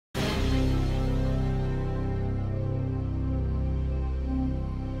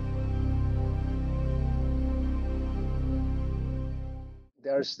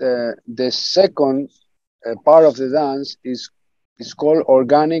There's the second part of the dance is called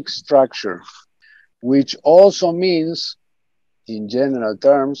organic structure, which also means, in general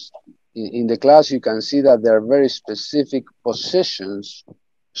terms, in the class you can see that there are very specific positions.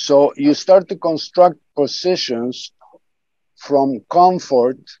 So you start to construct positions from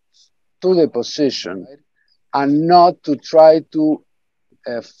comfort to the position, and not to try to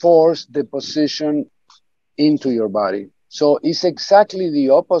force the position into your body. So it's exactly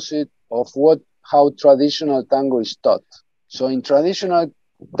the opposite of how traditional tango is taught. So in traditional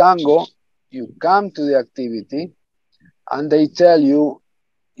tango, you come to the activity and they tell you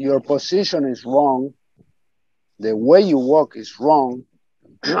your position is wrong, the way you walk is wrong,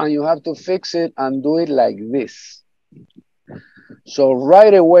 and you have to fix it and do it like this. So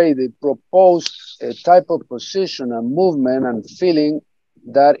right away they propose a type of position and movement and feeling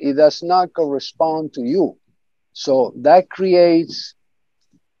that it does not correspond to you. So that creates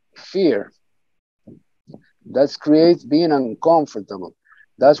fear. That creates being uncomfortable.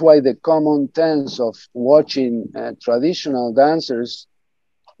 That's why the common tense of watching traditional dancers,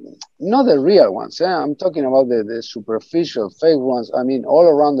 not the real ones, I'm talking about the superficial, fake ones, I mean, all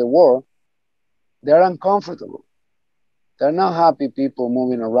around the world, they're uncomfortable. They're not happy people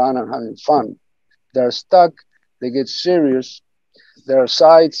moving around and having fun. They're stuck, they get serious, their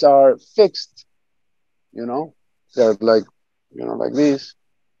sides are fixed, they're like, like this.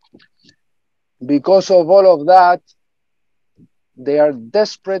 Because of all of that, they are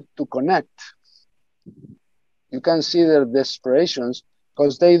desperate to connect. You can see their desperations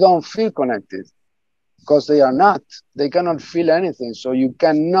because they don't feel connected, because they are not. They cannot feel anything, so you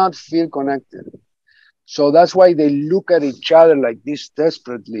cannot feel connected. So that's why they look at each other like this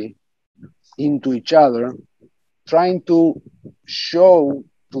desperately into each other, trying to show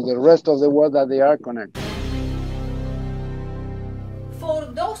to the rest of the world that they are connected. For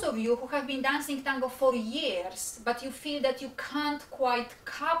those of you who have been dancing tango for years, but you feel that you can't quite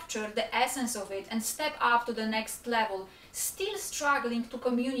capture the essence of it and step up to the next level, still struggling to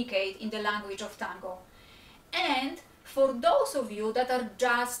communicate in the language of tango. And for those of you that are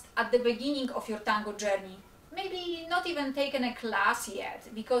just at the beginning of your tango journey, maybe not even taken a class yet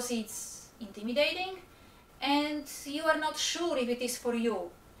because it's intimidating and you are not sure if it is for you.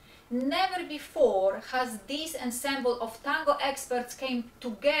 Never before has this ensemble of tango experts came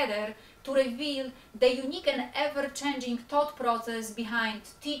together to reveal the unique and ever-changing thought process behind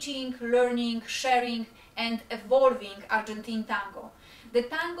teaching, learning, sharing and evolving Argentine tango. The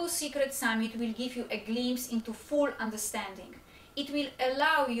Tango Secrets Summit will give you a glimpse into full understanding. It will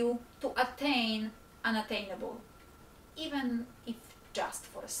allow you to attain unattainable, even if just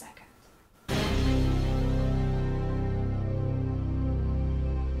for a second.